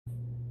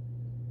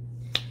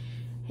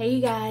Hey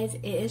you guys,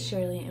 it is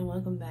Shirley and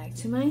welcome back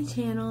to my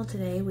channel.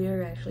 Today we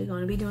are actually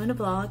going to be doing a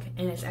vlog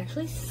and it's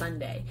actually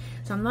Sunday.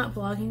 So I'm not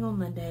vlogging on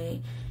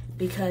Monday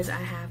because I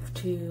have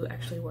to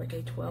actually work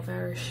a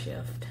 12-hour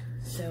shift.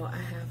 So I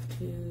have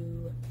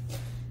to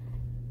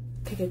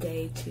pick a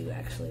day to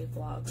actually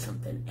vlog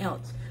something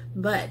else.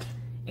 But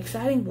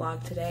exciting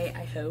vlog today,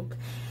 I hope.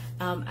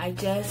 I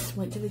just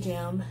went to the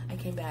gym. I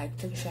came back,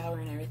 took a shower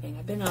and everything.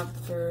 I've been up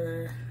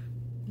for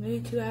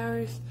maybe 2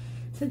 hours.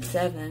 It said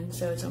 7,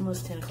 so it's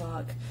almost 10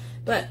 o'clock.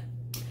 But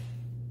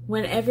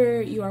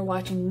whenever you are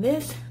watching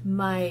this,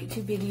 my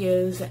 2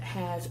 videos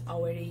has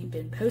already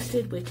been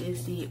posted, which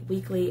is the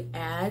weekly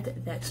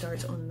ad that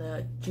starts on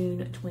the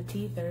June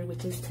 23rd,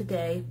 which is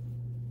today,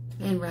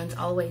 and runs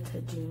all the way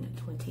to June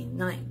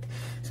 29th.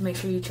 So make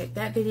sure you check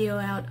that video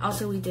out.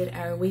 Also, we did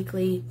our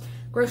weekly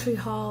grocery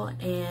haul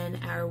and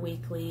our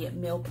weekly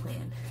meal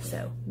plan.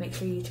 So make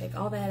sure you check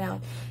all that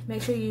out.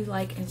 Make sure you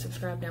like and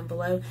subscribe down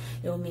below.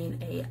 It will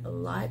mean a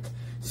lot.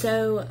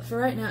 So for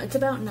right now, it's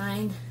about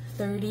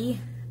 9:30.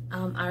 I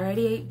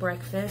already ate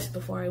breakfast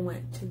before I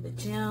went to the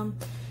gym.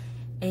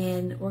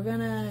 And we're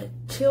gonna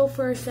chill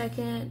for a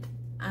second.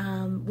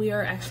 We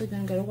are actually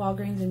gonna go to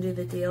Walgreens and do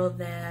the deal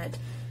that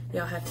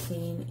y'all have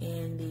seen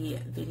in the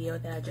video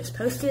that I just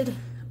posted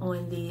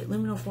on the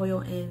aluminum foil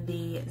and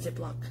the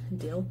Ziploc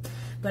deal,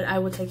 but I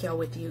will take y'all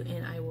with you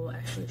and I will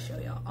actually show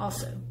y'all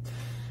also.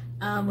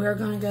 We're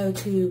going to go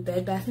to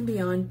Bed Bath &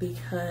 Beyond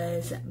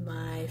because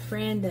my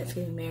friend that's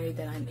getting married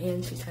that I'm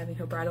in, she's having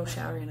her bridal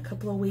shower in a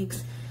couple of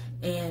weeks,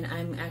 and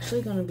I'm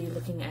actually going to be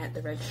looking at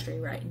the registry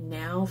right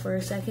now for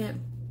a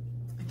second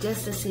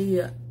just to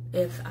see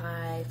if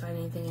I find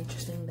anything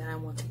interesting that I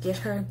want to get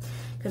her,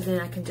 because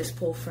then I can just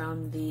pull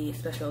from the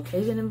special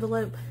occasion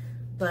envelope.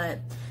 But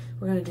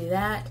we're going to do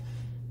that.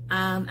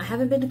 I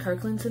haven't been to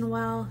Kirkland's in a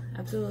while.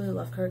 Absolutely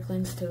love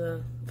Kirkland's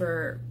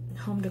for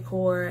home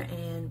decor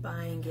and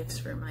buying gifts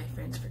for my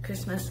friends for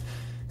Christmas.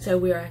 So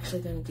we are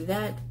actually going to do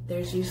that.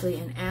 There's usually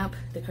an app,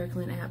 the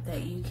Kirkland app,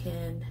 that you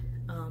can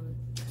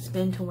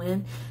spin to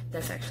win.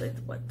 That's actually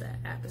what the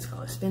app is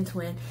called, spin to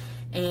win.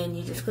 And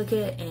you just click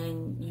it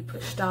and you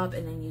push stop,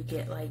 and then you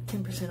get like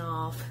 10%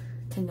 off,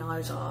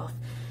 $10 off,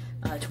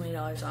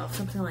 $20 off,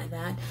 something like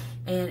that.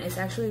 And it's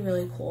actually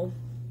really cool.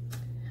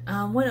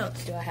 What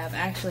else do I have? I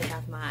actually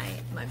have my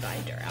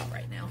binder out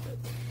right now.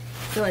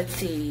 So let's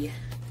see.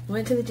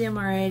 Went to the gym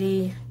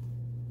already.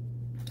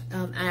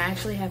 I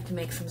actually have to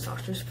make some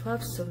sausage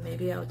puffs, so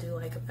maybe I'll do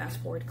like a fast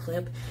forward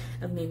clip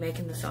of me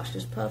making the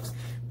sausage puffs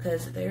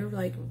because they're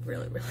like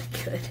really, really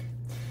good.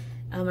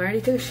 I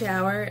already took a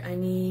shower. I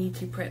need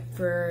to prep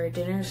for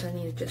dinner, so I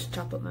need to just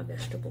chop up my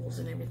vegetables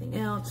and everything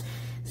else,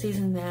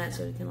 season that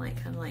so it can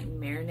like kind of like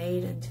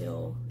marinate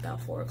until about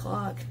 4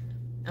 o'clock.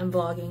 I'm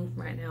vlogging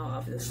right now,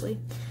 obviously.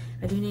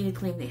 I do need to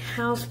clean the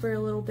house for a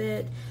little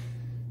bit,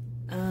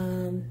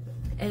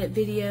 edit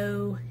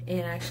video,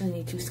 and I actually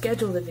need to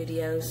schedule the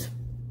videos.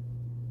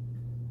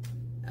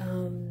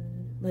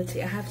 Let's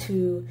see, I have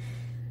to,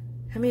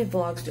 how many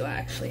vlogs do I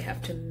actually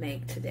have to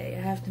make today?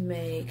 I have to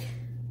make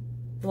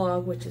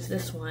vlog, which is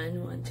this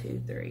one, 1,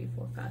 2, 3,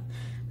 4, 5,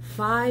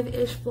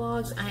 5-ish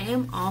vlogs. I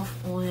am off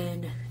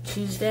on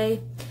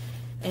Tuesday,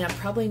 and I'm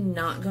probably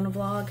not going to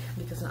vlog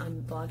because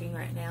I'm vlogging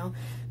right now.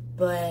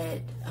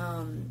 But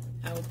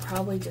I will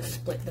probably just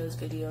split those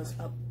videos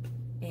up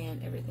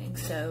and everything.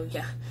 So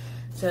yeah,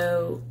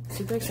 so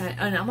super excited.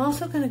 And I'm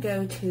also going to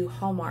go to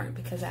Hallmark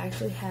because I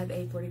actually have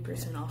a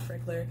 40% off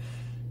regular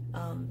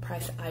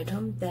price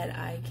item that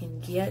I can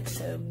get.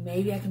 So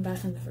maybe I can buy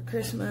something for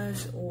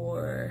Christmas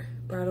or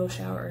bridal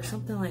shower or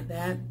something like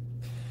that,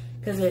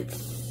 because it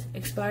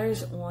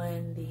expires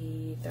on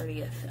the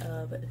 30th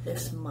of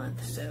this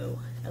month. So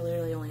I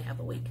literally only have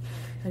a week.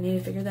 I need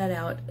to figure that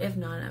out. If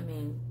not, I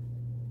mean,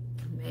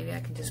 maybe I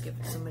can just give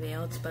it to somebody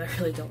else, but I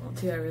really don't want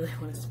to. I really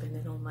want to spend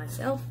it on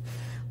myself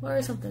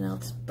or something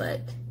else.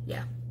 But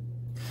yeah.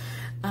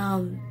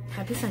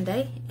 Happy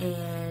Sunday,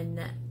 and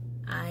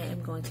I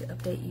am going to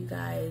update you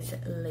guys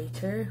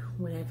later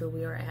whenever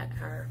we are at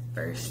our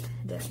first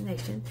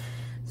destination.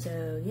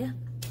 So yeah,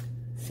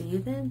 see you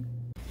then.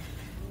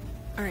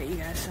 Alright you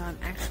guys, so I'm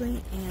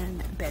actually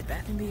in Bed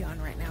Bath &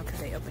 Beyond right now because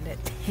they opened at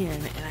 10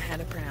 and I had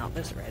to print out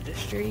this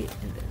registry,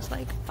 and there's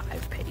like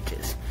 5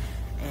 pages.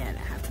 And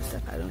half the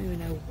stuff I don't even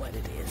know what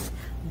it is,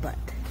 but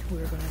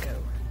we're gonna go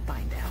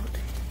find out,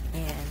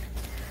 and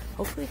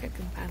hopefully I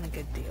can find a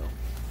good deal.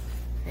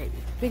 Maybe.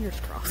 Fingers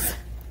crossed.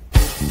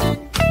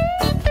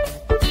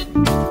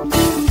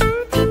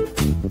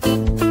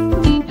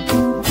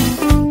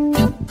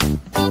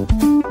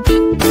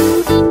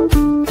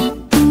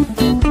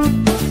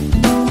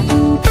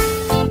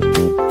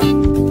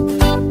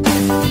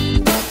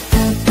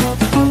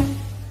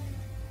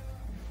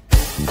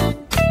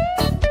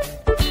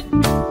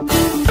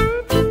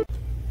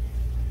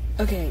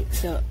 Okay,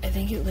 so I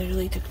think it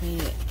literally took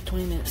me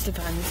 20 minutes to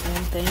find this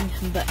damn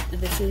thing, but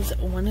this is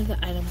one of the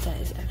items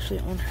that is actually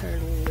on her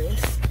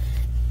list.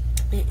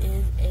 It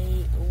is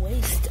a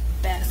waste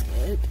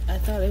basket. I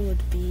thought it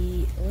would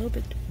be a little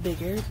bit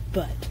bigger,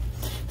 but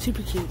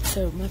super cute.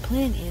 So my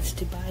plan is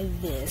to buy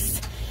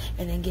this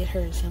and then get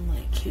her some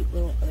like cute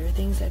little other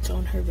things that's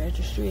on her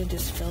registry and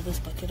just fill this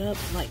bucket up,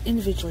 like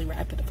individually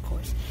wrap it of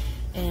course,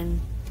 and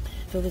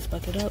fill this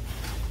bucket up.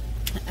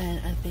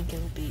 And I think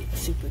it'll be a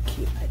super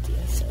cute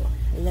idea, so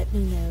let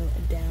me know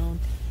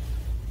down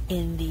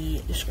in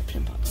the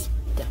description box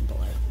down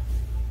below.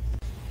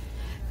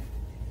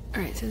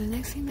 Alright, so the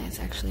next thing that's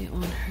actually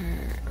on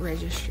her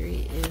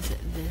registry is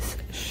this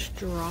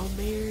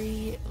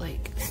strawberry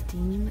like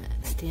stem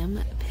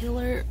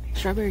pillar,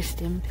 strawberry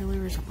stem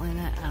pillar or something like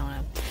that, I don't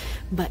know,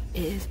 but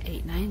it is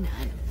 $8.99.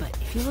 But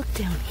if you look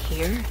down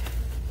here,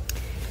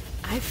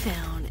 I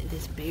found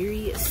this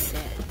berry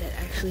set that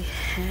actually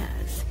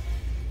has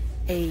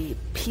a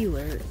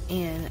peeler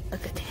and a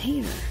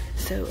container,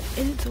 so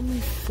and it's only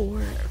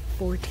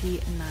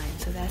 $4.49,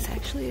 so that's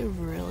actually a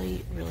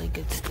really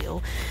good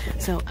steal.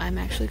 So I'm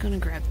actually going to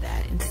grab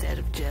that instead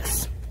of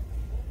just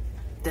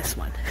this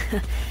one.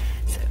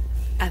 So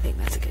I think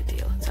that's a good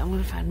deal. So I'm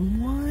going to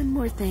find one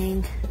more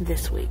thing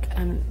this week.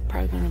 I'm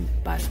probably going to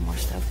buy some more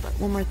stuff, but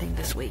one more thing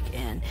this week,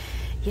 and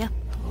yeah,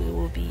 we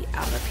will be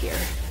out of here.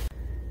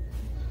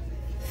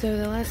 So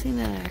the last thing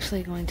that I'm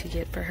actually going to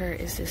get for her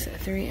is this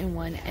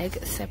 3-in-1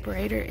 egg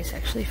separator. It's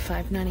actually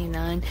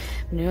 $5.99.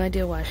 No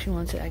idea why she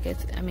wants it.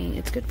 I mean,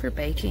 it's good for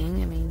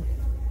baking. I mean,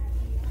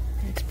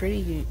 it's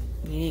pretty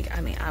unique.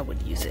 I mean, I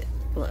would use it.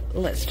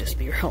 Let's just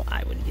be real,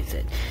 I would use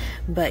it.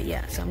 But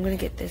yeah, so I'm going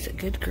to get this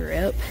good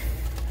grip.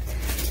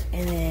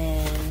 And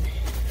then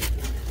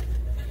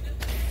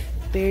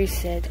berry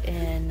set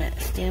and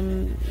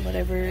stem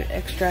whatever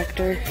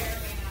extractor.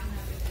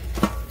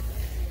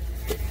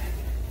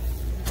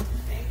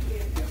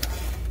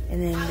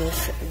 And then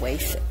this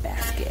waste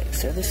basket.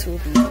 So this will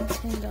be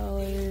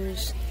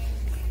 $10,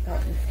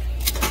 about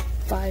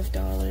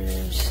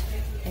 $5,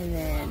 and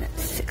then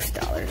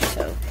 $6.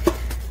 So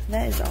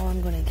that is all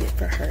I'm going to get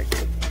for her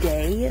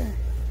today.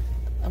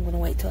 I'm going to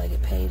wait till I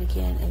get paid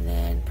again and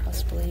then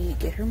possibly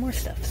get her more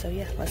stuff. So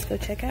yeah, let's go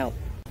check out.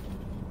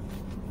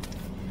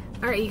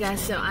 Alright you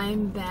guys, so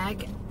I'm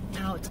back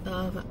out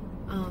of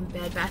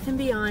Bed Bath &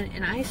 Beyond,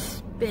 and I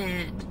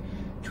spent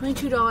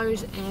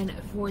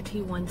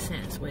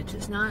 $22.41, which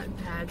is not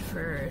bad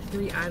for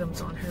 3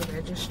 items on her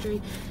registry.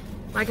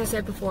 Like I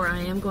said before, I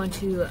am going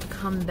to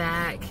come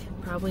back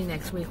probably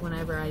next week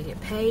whenever I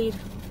get paid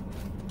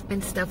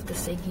and stuff the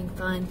sinking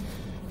fund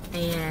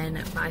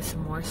and buy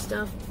some more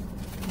stuff.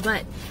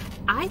 But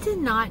I did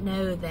not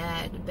know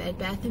that Bed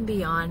Bath &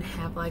 Beyond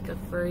have like a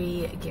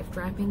free gift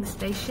wrapping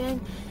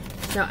station,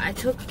 so I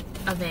took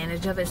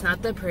advantage of it. It's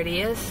not the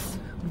prettiest,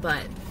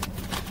 but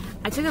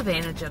I took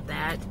advantage of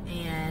that,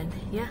 and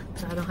yeah,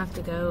 so I don't have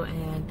to go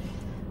and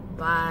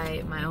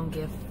buy my own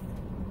gift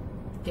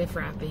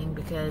wrapping,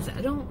 because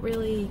I don't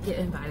really get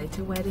invited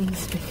to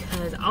weddings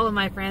because all of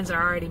my friends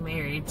are already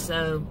married.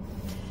 So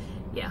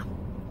yeah,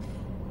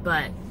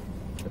 but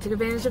I took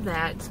advantage of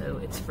that, so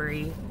it's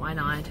free, why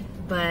not?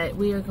 But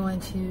we are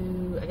going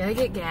to, I gotta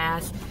get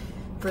gas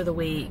for the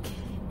week,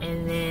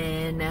 and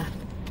then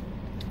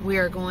we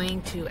are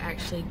going to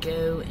actually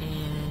go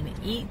and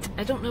eat.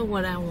 I don't know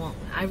what I want.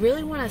 I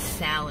really want a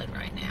salad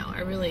right now.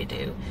 I really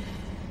do.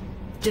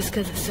 Just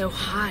because it's so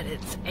hot.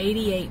 It's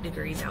 88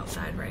 degrees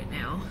outside right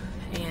now,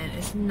 and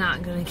it's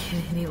not going to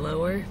get any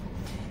lower.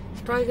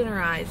 It's probably going to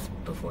rise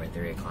before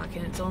 3 o'clock,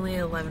 and it's only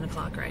 11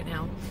 o'clock right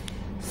now.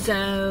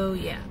 So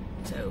yeah,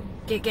 so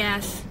get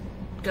gas,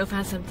 go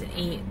find something to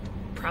eat,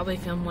 probably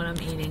film what I'm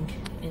eating,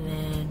 and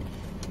then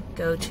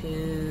go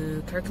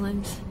to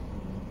Kirkland's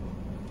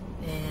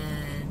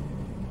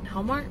and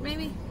Hallmark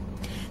maybe.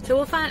 So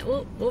we'll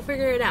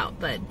figure it out,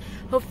 but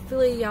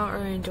hopefully y'all are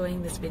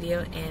enjoying this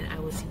video, and I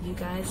will see you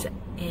guys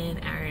in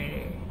our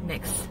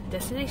next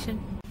destination.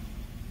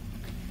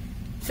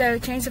 So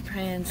change of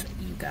plans,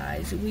 you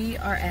guys. We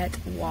are at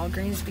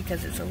Walgreens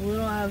because it's a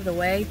little out of the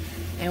way,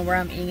 and where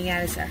I'm eating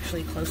at is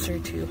actually closer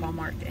to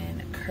Hallmark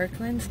and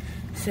Kirkland's.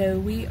 So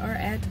we are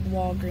at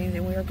Walgreens,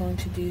 and we are going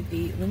to do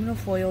the aluminum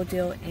foil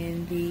deal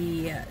in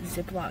the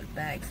Ziploc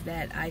bags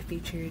that I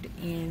featured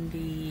in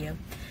the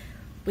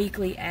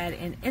weekly ad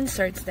and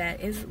inserts that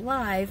is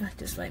live.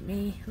 Just let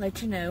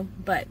you know.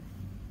 But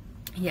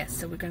yes,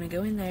 so we're going to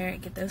go in there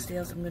and get those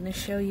deals. I'm going to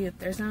show you. If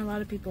there's not a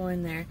lot of people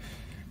in there,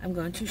 I'm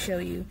going to show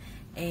you.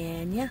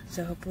 And yeah,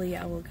 so hopefully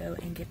I will go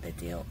and get the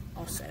deal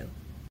also.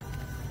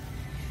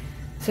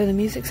 So the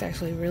music's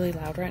actually really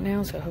loud right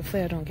now, so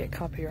hopefully I don't get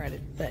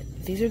copyrighted. But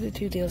these are the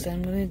 2 deals that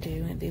I'm going to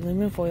do. The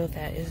aluminum foil,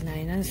 that is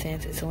 99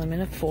 cents. It's a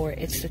limit of 4.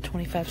 It's the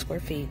 25 square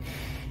feet.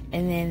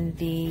 And then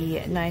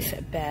the nice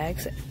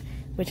bags,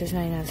 which is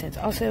 99 cents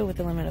also with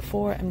a limit of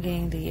 4. I'm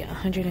getting the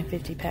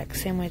 150 pack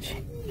sandwich,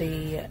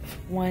 the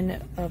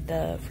one of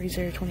the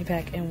freezer 20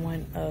 pack, and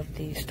one of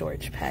the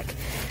storage pack.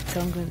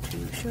 So I'm going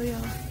to show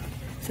y'all.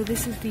 So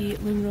this is the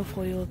aluminum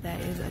foil that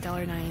is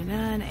 $1.99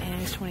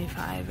 and it's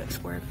 25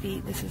 square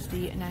feet. This is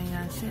the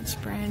 99-cent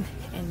brand.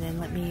 And then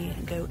let me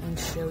go and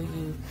show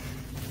you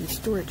the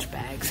storage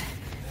bags.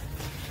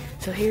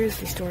 So here's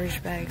the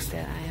storage bags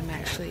that I am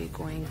actually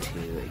going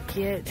to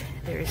get.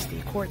 There's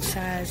the quart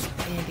size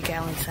and the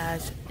gallon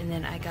size, and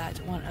then I got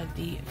one of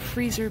the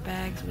freezer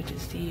bags, which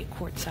is the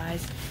quart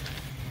size.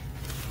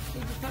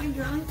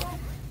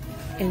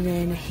 And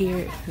then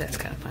here, that's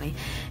kind of funny.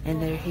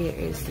 And then here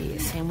is the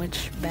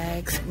sandwich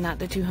bags. Not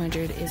the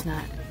 200 is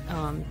not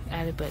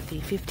added, but the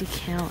 50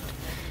 count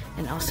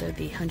and also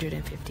the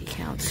 150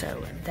 count.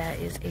 So that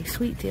is a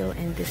sweet deal,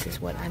 and this is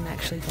what I'm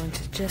actually going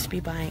to just be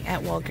buying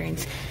at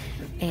Walgreens.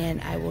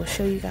 And I will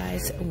show you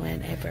guys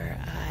whenever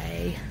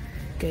I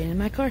get in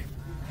my car.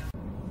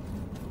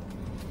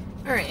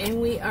 Alright,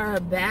 and we are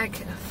back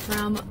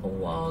from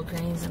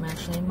Walgreens. I'm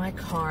actually in my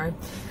car.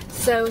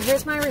 So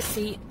here's my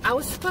receipt. I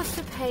was supposed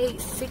to pay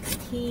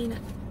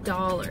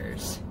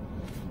 $16,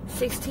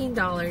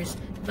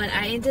 but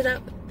I ended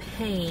up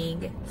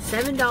paying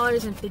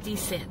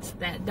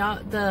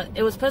 $7.50.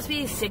 It was supposed to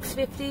be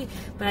 $6.50,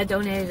 but I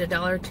donated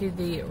 $1 to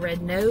the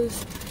Red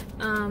Nose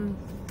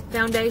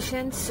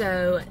Foundation,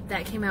 so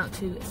that came out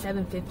to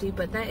 $7.50,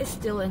 but that is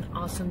still an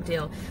awesome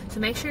deal.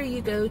 So make sure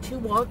you go to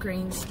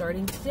Walgreens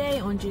starting today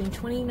on June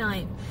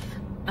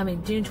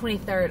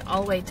 23rd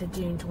all the way to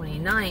June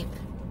 29th,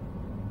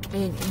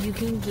 and you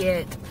can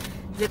get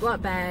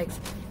Ziploc bags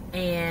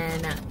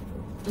and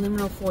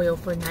aluminum foil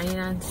for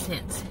 99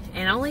 cents,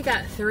 and I only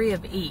got 3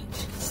 of each,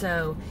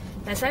 so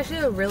that's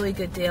actually a really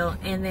good deal.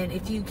 And then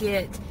if you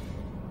get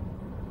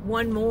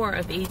one more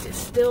of each, it's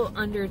still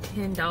under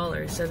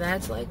 $10, so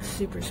that's like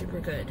super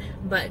good.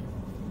 But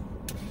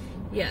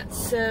yeah,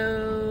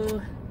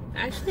 so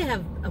I actually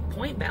have a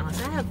point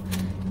balance. I have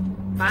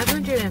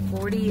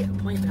 540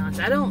 point balance.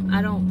 I don't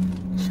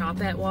shop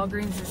at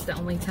Walgreens. It's the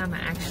only time I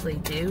actually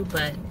do,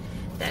 but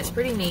that's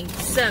pretty neat.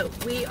 So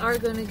we are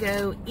going to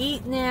go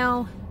eat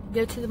now,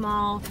 go to the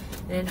mall,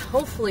 and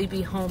hopefully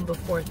be home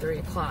before 3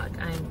 o'clock.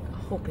 I'm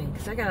hoping,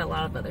 because I got a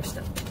lot of other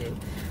stuff to do.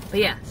 But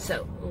yeah,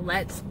 so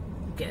let's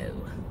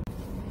go.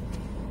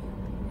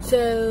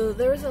 So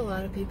there was a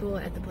lot of people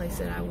at the place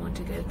that I want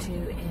to go to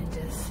and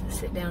just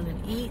sit down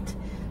and eat,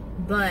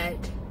 but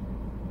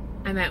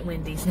I'm at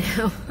Wendy's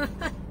now.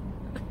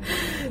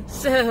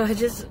 So I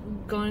just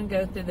going to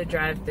go through the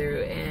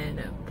drive-thru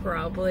and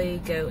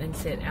probably go and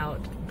sit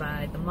out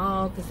by the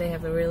mall because they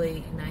have a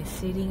really nice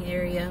seating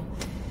area.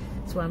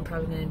 That's what I'm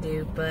probably going to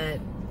do.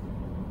 But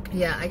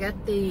yeah, I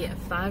got the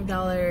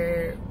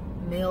 $5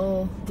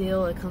 meal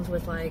deal. It comes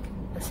with like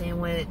a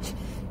sandwich,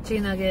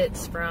 chicken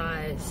nuggets,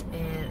 fries,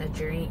 and a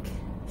drink.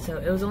 So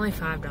it was only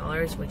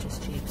 $5, which is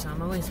cheap. So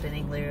I'm only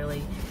spending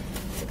literally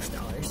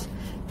 $6.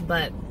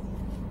 But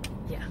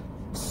yeah,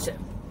 so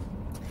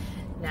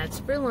that's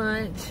for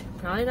lunch.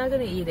 Probably not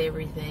going to eat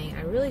everything.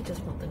 I really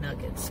just want the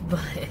nuggets, but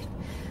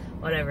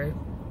whatever.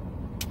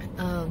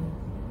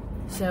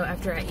 So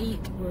after I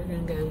eat, we're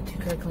going to go to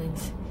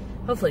Kirkland's,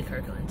 hopefully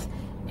Kirkland's,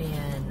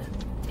 and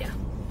yeah,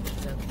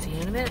 so see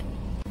you in a minute.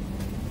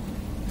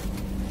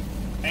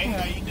 Hey,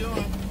 how you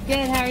doing?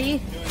 Good, how are you?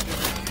 Doing good.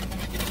 Can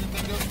I get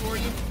anything else for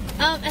you?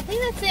 I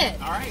think that's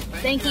it. All right,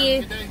 thank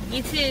you. Have a good day.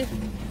 You too.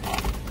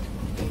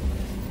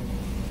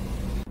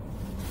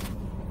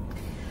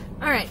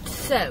 Alright,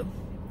 so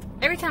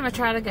every time I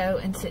try to go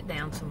and sit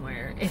down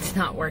somewhere, it's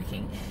not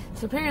working.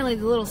 So apparently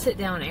the little sit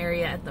down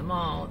area at the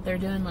mall, they're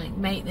doing like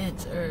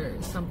maintenance or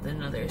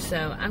something or other.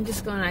 So I'm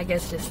just going to, I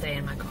guess, just stay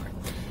in my car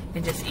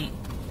and just eat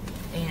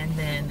and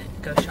then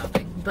go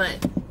shopping.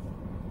 But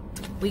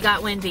we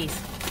got Wendy's.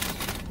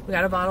 We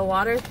got a bottle of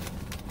water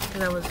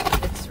because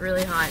it's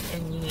really hot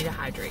and you need to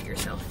hydrate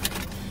yourself.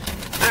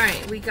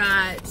 Alright, we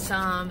got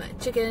some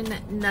chicken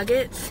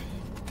nuggets,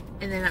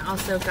 and then I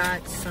also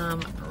got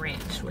some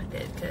ranch with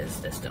it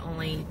because that's the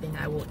only thing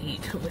I will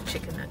eat with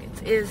chicken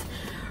nuggets is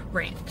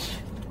ranch.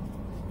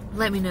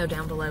 Let me know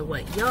down below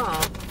what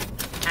y'all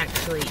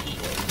actually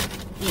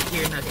eat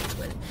your nuggets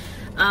with.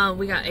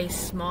 We got a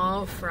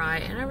small fry,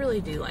 and I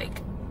really do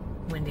like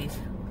Wendy's.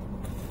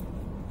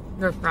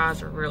 Their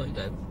fries are really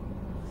good.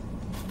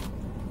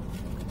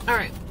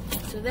 Alright,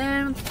 so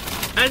then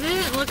I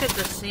didn't look at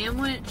the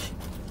sandwich.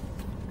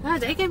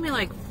 God, they gave me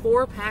like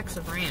 4 packs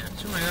of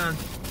ranch. Oh my god.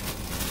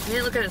 I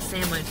didn't look at a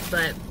sandwich,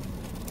 but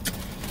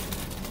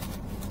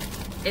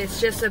it's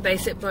just a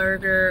basic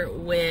burger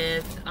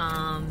with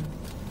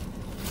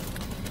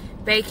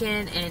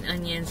bacon and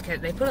onions.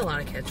 They put a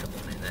lot of ketchup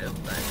on it though,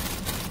 but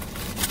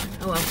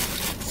oh well.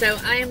 So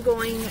I am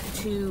going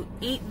to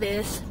eat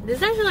this. This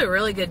is actually a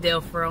really good deal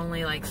for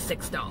only like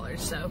 $6.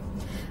 So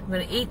I'm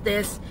going to eat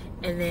this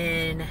and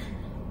then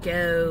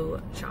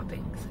go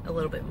shopping a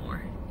little bit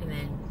more and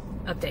then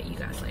update you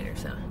guys later.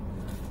 So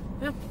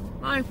yeah,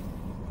 bye.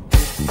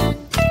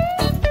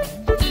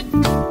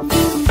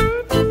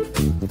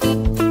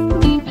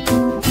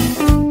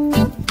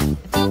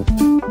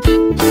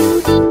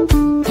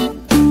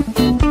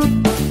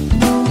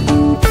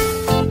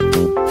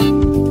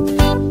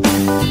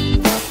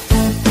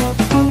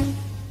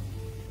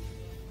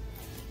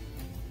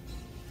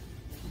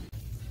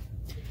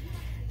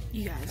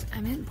 You guys,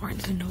 I'm in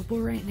Barnes &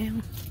 Noble right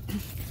now,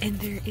 and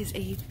there is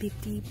a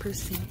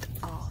 50%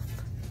 off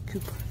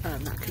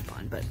not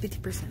coupon, but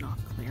 50% off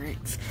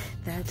clearance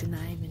that I did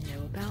not even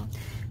know about.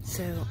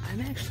 So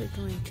I'm actually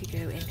going to go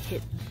and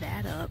hit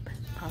that up,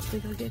 possibly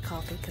go get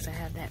coffee, because I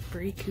have that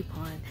free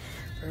coupon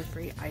for a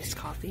free iced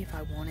coffee if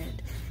I want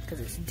it,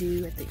 because it's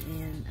due at the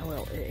end,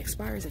 well, it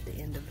expires at the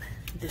end of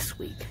this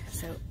week.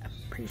 So I'm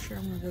pretty sure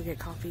I'm gonna go get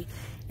coffee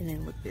and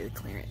then look through the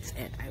clearance,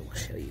 and I will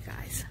show you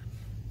guys.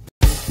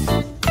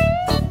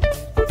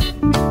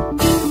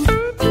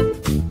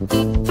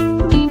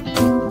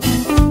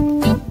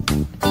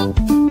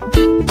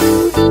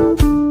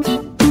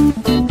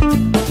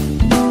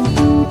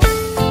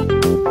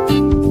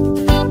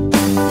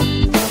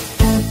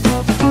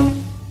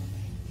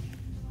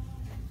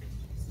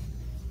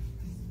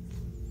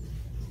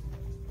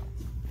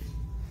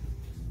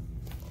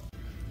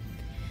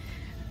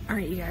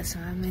 Alright, you guys, so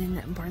I'm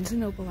in Barnes &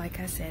 Noble, like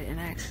I said, and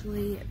I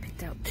actually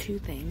picked out 2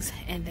 things,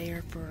 and they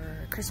are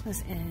for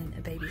Christmas and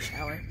a baby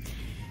shower.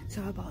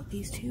 So I bought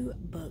these 2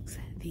 books,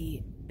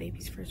 the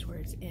baby's first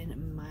words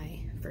and my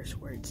first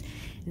words,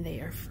 and they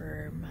are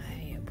for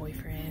my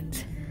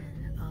boyfriend's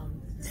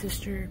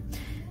sister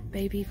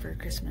baby for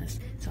Christmas.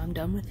 So I'm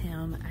done with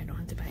him. I don't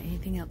have to buy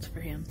anything else for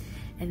him.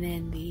 And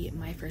then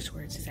my first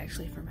words is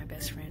actually for my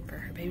best friend for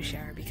her baby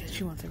shower, because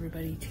she wants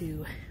everybody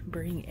to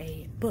bring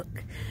a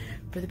book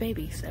for the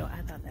baby. So I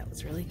thought that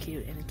was really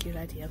cute and a cute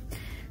idea.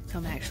 So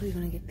I'm actually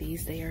going to get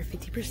these. They are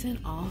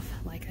 50% off,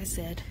 like I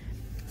said.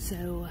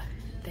 So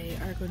they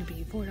are going to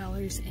be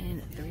 $4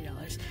 and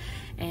 $3.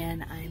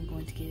 And I'm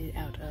going to get it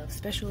out of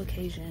special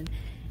occasion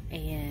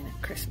and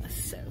Christmas.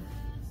 So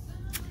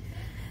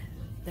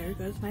there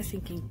goes my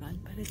sinking fund,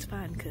 but it's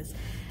fine because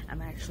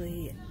I'm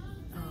actually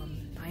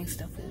buying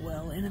stuff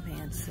well in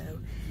advance, so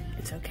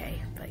it's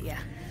okay. But yeah,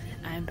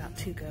 I'm about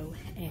to go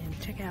and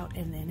check out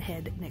and then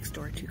head next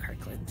door to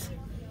Kirkland's.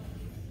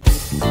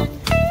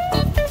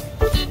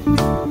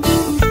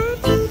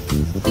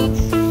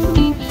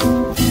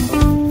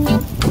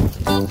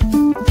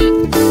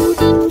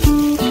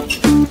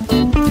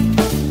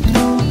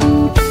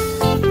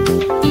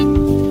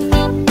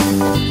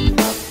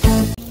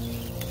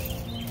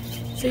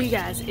 So you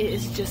guys, it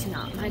is just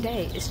not my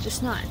day. It's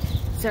just not.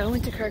 So I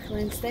went to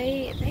Kirkland's.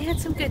 They had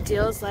some good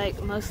deals,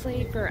 like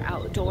mostly for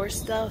outdoor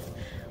stuff,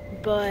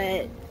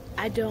 but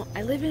I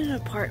live in an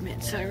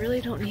apartment, so I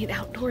really don't need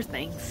outdoor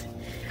things.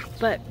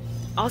 But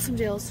awesome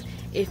deals.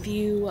 If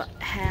you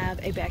have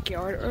a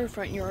backyard or a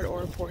front yard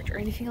or a porch or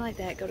anything like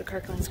that, go to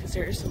Kirkland's, because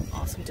there are some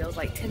awesome deals,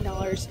 like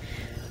 $10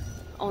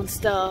 on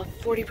stuff,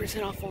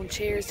 40% off on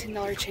chairs,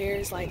 $10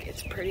 chairs. Like,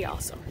 it's pretty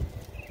awesome.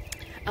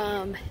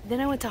 Then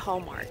I went to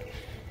Hallmark.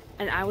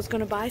 And I was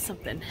gonna buy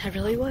something. I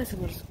really was.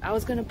 I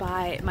was gonna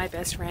buy my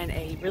best friend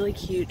a really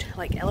cute,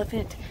 like,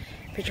 elephant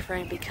picture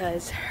frame,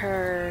 because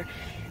her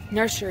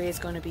nursery is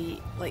gonna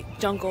be like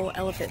jungle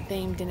elephant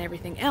themed and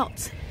everything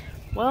else.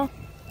 Well,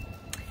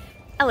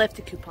 I left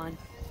a coupon.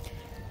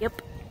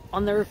 Yep,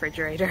 on the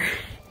refrigerator.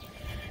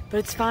 But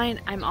it's fine.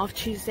 I'm off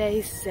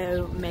Tuesday,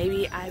 so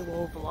maybe I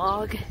will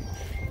vlog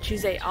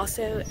Tuesday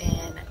also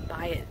and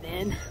buy it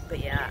then. But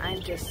yeah,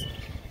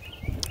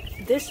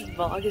 this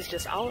vlog is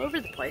just all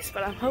over the place,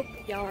 but I hope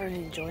y'all are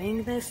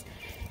enjoying this.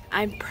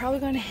 I'm probably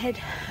going to head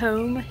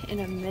home in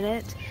a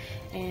minute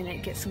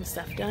and get some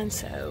stuff done,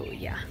 so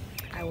yeah,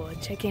 I will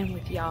check in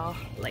with y'all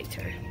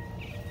later.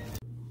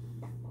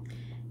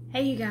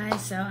 Hey you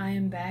guys, so I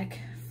am back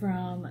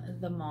from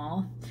the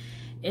mall.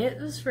 It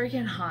was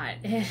freaking hot.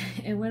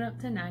 It went up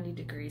to 90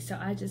 degrees, so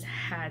I just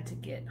had to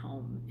get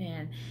home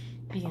and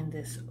be in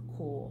this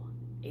cool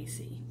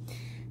AC.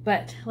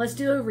 But let's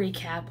do a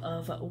recap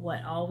of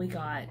what all we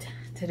got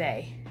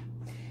today.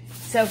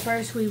 So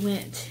first we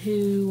went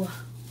to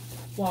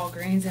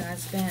Walgreens and I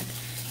spent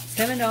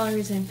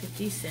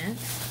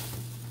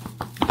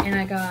 $7.50. And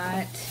I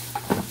got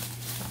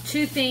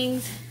 2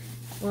 things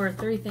or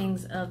 3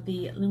 things of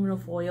the aluminum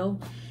foil.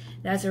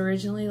 That's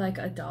originally like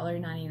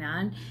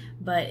 $1.99,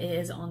 but it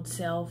is on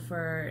sale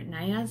for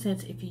 99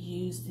 cents if you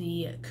use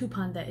the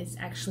coupon that is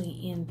actually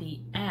in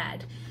the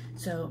ad.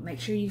 So make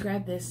sure you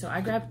grab this. So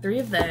I grabbed 3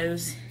 of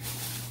those.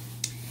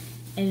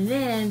 And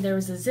then there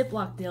was a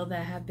Ziploc deal that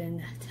I have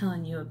been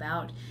telling you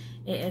about.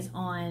 It is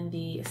on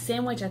the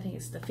sandwich. I think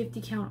it's the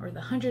 50 count or the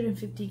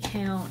 150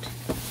 count.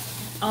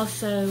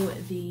 Also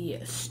the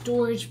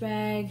storage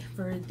bag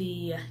for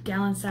the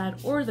gallon side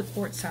or the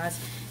quart size.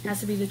 It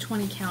has to be the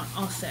 20 count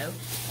also.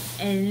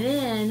 And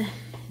then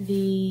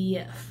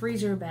the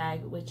freezer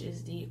bag, which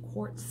is the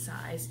quart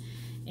size,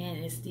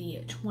 and it's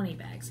the 20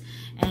 bags.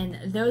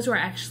 And those were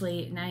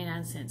actually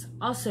 99 cents.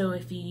 Also,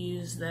 if you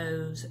use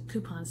those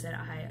coupons that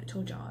I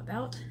told y'all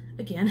about,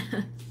 again,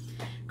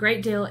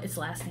 great deal. It's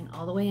lasting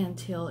all the way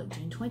until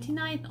June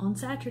 29th on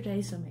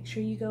Saturday, so make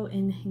sure you go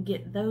and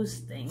get those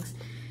things.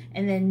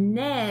 And then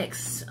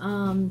next,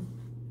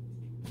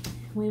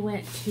 we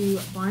went to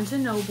Barnes &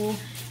 Noble,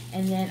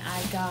 and then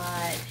I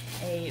got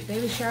a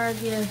baby shower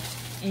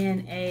gift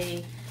and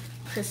a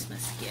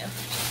Christmas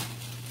gift.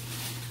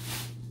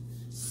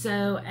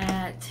 So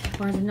at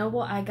Barnes &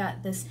 Noble, I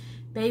got this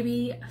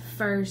Baby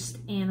First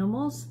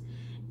Animals,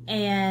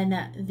 and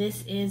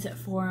this is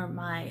for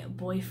my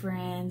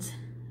boyfriend's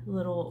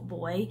little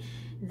boy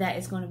that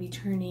is going to be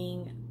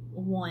turning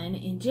 1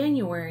 in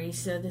January.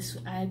 So this,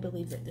 I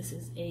believe that this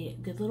is a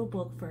good little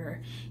book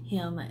for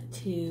him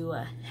to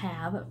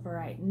have for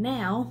right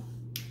now.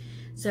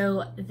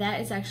 So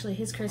that is actually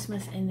his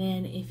Christmas. And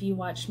then if you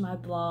watched my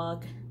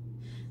blog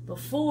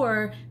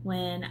before,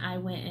 when I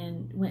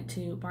went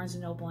to Barnes &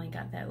 Noble and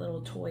got that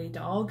little toy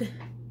dog,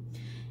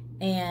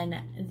 and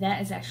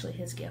that is actually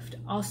his gift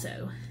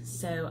also.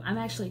 So I'm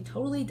actually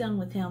totally done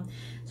with him.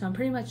 So I'm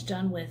pretty much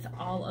done with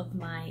all of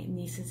my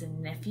nieces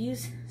and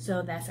nephews.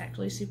 So that's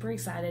actually super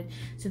excited.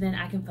 So then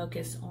I can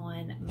focus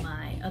on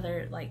my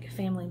other like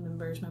family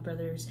members, my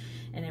brothers,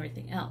 and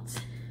everything else.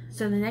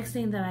 So the next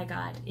thing that I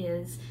got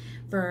is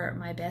for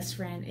my best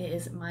friend. It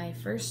is my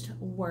first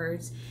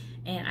words.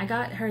 And I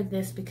got her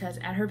this because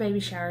at her baby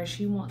shower,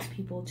 she wants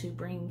people to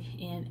bring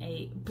in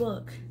a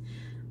book.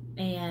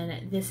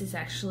 And this is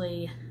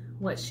actually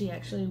what she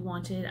actually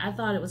wanted. I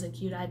thought it was a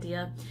cute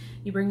idea.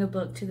 You bring a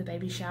book to the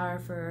baby shower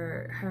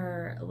for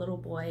her little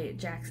boy,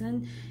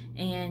 Jackson,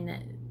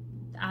 and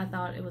I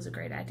thought it was a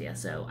great idea.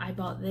 So I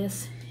bought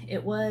this.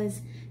 It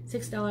was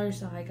 $6,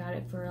 so I got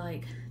it for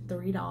like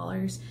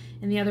 $3,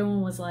 and the other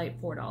one was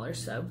like $4.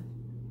 So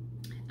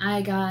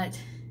I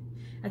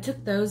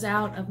took those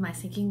out of my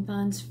sinking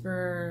funds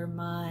for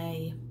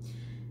my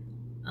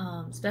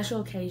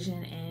special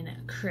occasion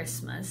and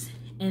Christmas.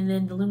 And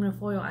then the aluminum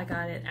foil, I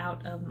got it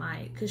out of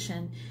my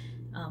cushion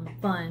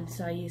fund.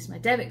 So I used my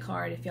debit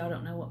card. If y'all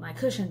don't know what my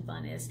cushion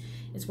fund is,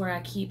 it's where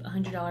I keep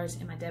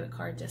 $100 in my debit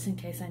card just in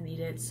case I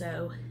need it.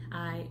 So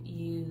I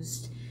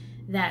used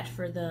that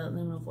for the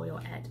aluminum foil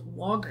at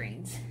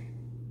Walgreens.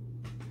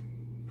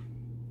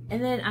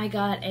 And then I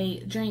got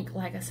a drink,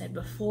 like I said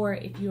before.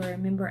 If you are a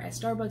member at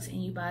Starbucks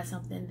and you buy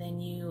something,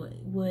 then you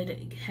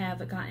would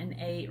have gotten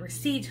a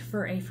receipt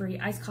for a free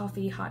iced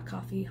coffee, hot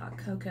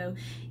cocoa,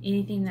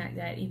 anything like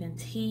that, even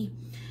tea.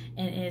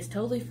 And it is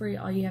totally free.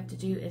 All you have to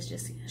do is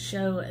just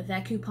show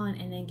that coupon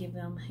and then give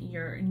them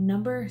your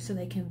number so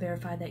they can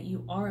verify that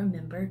you are a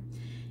member.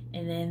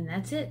 And then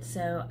that's it.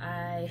 So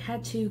I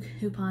had 2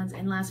 coupons,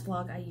 and last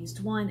vlog I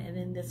used 1, and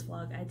then this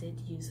vlog I did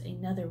use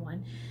another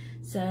one.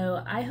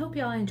 So I hope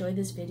y'all enjoyed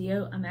this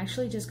video. I'm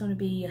actually just going to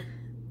be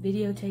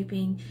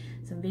videotaping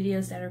some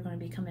videos that are going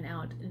to be coming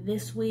out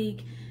this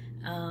week.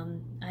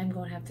 I'm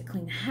going to have to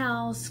clean the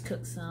house,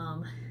 cook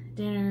some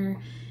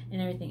dinner,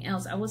 and everything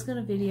else. I was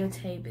going to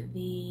videotape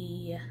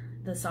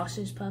the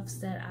sausage puffs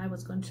that I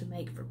was going to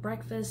make for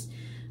breakfast,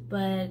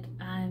 but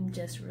I'm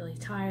just really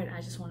tired.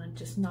 I just want to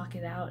just knock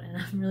it out, and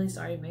I'm really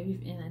sorry.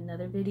 Maybe in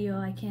another video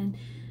I can,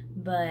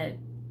 but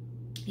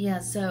yeah,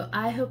 so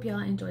I hope y'all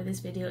enjoy this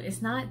video.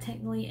 It's not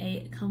technically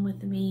a come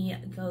with me,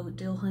 go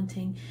deal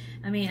hunting.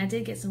 I mean, I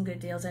did get some good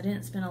deals. I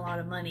didn't spend a lot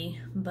of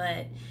money,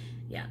 but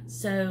yeah.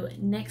 So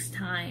next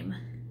time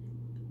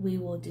we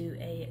will do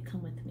a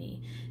come with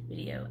me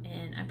video,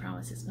 and I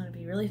promise it's going to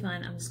be really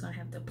fun. I'm just going to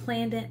have to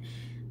plan it,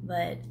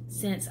 but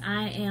since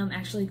I am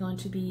actually going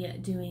to be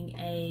doing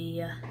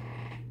a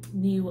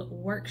new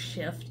work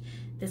shift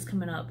this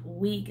coming up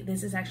week,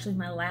 this is actually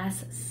my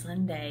last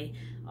Sunday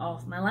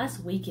off, my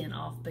last weekend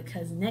off,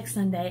 because next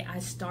Sunday I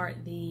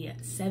start the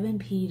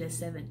 7P to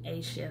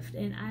 7A shift,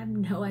 and I have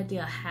no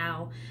idea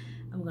how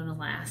I'm gonna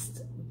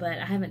last, but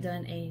I haven't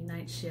done a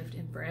night shift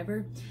in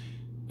forever,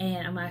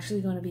 and I'm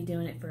actually going to be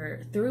doing it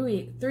for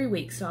 3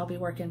 weeks. So I'll be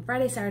working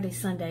Friday, Saturday,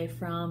 Sunday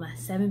from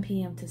 7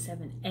 p.m. to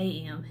 7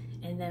 a.m.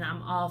 and then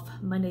I'm off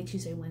Monday,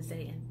 Tuesday,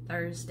 Wednesday, and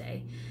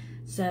Thursday.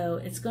 So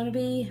it's going to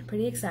be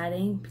pretty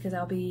exciting because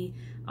I'll be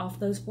off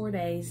those 4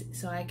 days,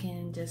 so I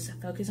can just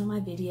focus on my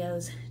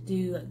videos,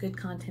 do good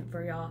content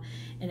for y'all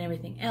and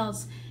everything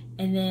else.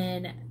 And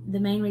then the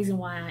main reason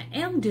why I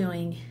am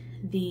doing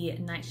the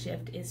night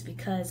shift is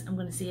because I'm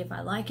going to see if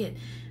I like it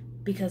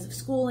because of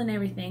school and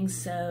everything.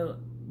 So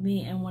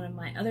me and one of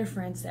my other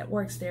friends that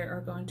works there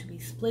are going to be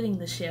splitting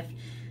the shift,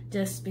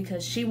 just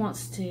because she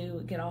wants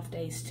to get off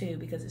days too,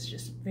 because it's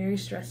just very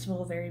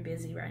stressful, very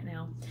busy right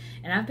now.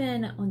 And I've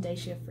been on day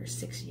shift for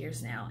 6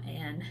 years now,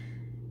 and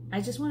I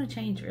just want to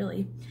change,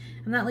 really.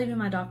 I'm not leaving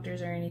my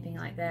doctors or anything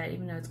like that,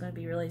 even though it's going to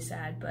be really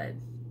sad, but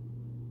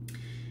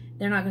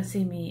they're not going to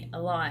see me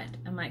a lot.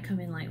 I might come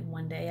in like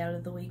 1 day out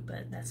of the week,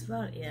 but that's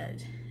about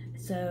it.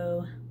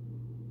 So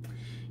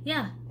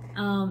yeah,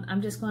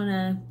 I'm just going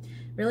to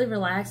really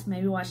relax,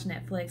 maybe watch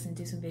Netflix and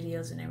do some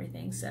videos and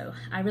everything. So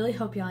I really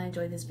hope y'all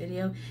enjoyed this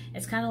video.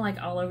 It's kind of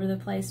like all over the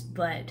place,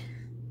 but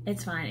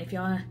it's fine. If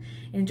y'all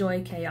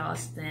enjoy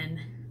chaos, then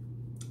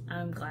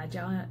I'm glad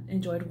y'all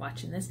enjoyed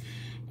watching this.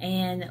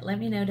 And let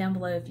me know down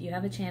below if you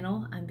have a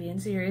channel. I'm being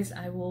serious.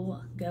 I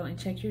will go and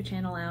check your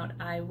channel out.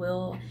 I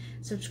will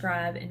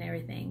subscribe and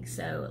everything.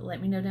 So let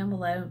me know down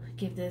below.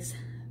 Give this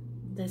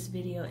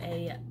video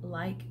a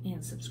like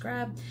and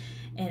subscribe.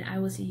 And I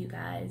will see you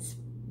guys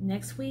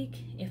next week.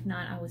 If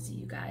not, I will see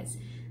you guys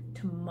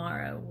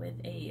tomorrow with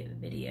a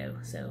video.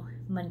 So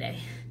Monday.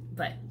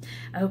 But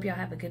I hope y'all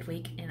have a good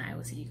week, and I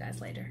will see you guys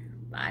later.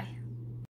 Bye.